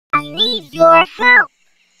I need your help.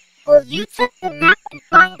 Will you check the map and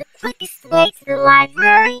find the quickest way to the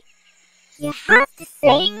library? You have to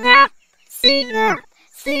say map, say map,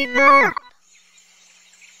 say map.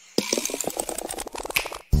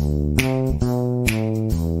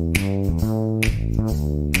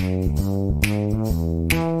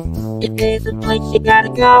 If there's a place you gotta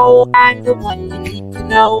go, I'm the one you need to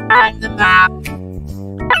know. I'm the map.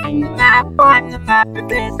 I'm the map, I'm the map. If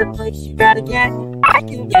there's a place you gotta get, I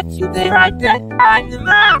can get you there, I bet. I'm the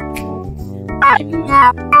map. I'm the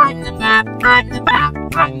map, I'm the map, I'm the map,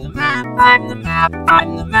 I'm the map, I'm the map,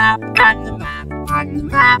 I'm the map, I'm the map, I'm the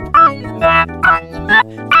map, I'm the map, I'm the map,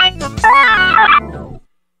 I'm the map.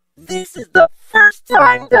 This is the first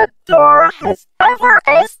time that Dora has ever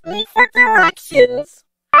asked me for directions.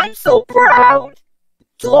 I'm so proud.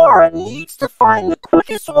 Dora needs to find the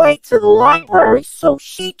quickest way to the library so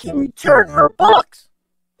she can return her books.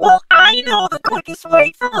 Well, I know the quickest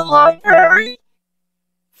way to the library.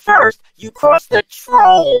 First, you cross the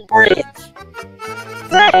troll bridge.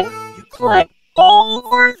 Then, you climb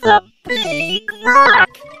over the big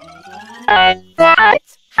rock. And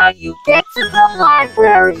that's how you get to the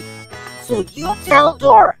library. So you tell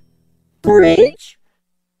Dora, bridge,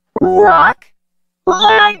 rock,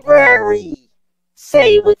 library.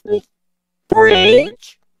 Say it with me.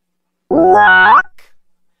 Bridge, rock,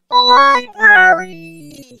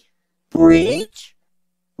 library. Bridge,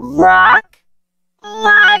 rock,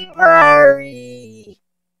 library.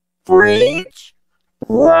 Bridge,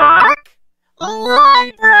 rock,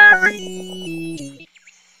 library.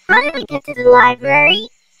 How do we get to the library?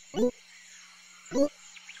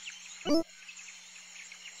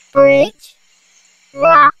 Bridge,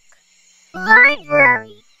 rock,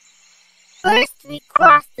 library. First we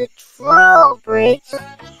cross the troll bridge,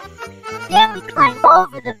 then we climb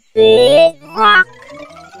over the big rock,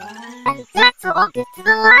 and that's how I'll get to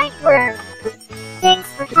the library.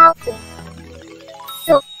 Thanks for helping.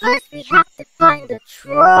 So first we have to find the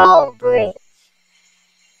troll bridge.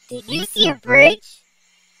 Did you see a bridge?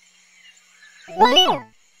 Where?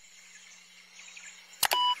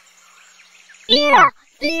 Yeah,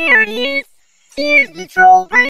 there it is. Here's the troll bridge.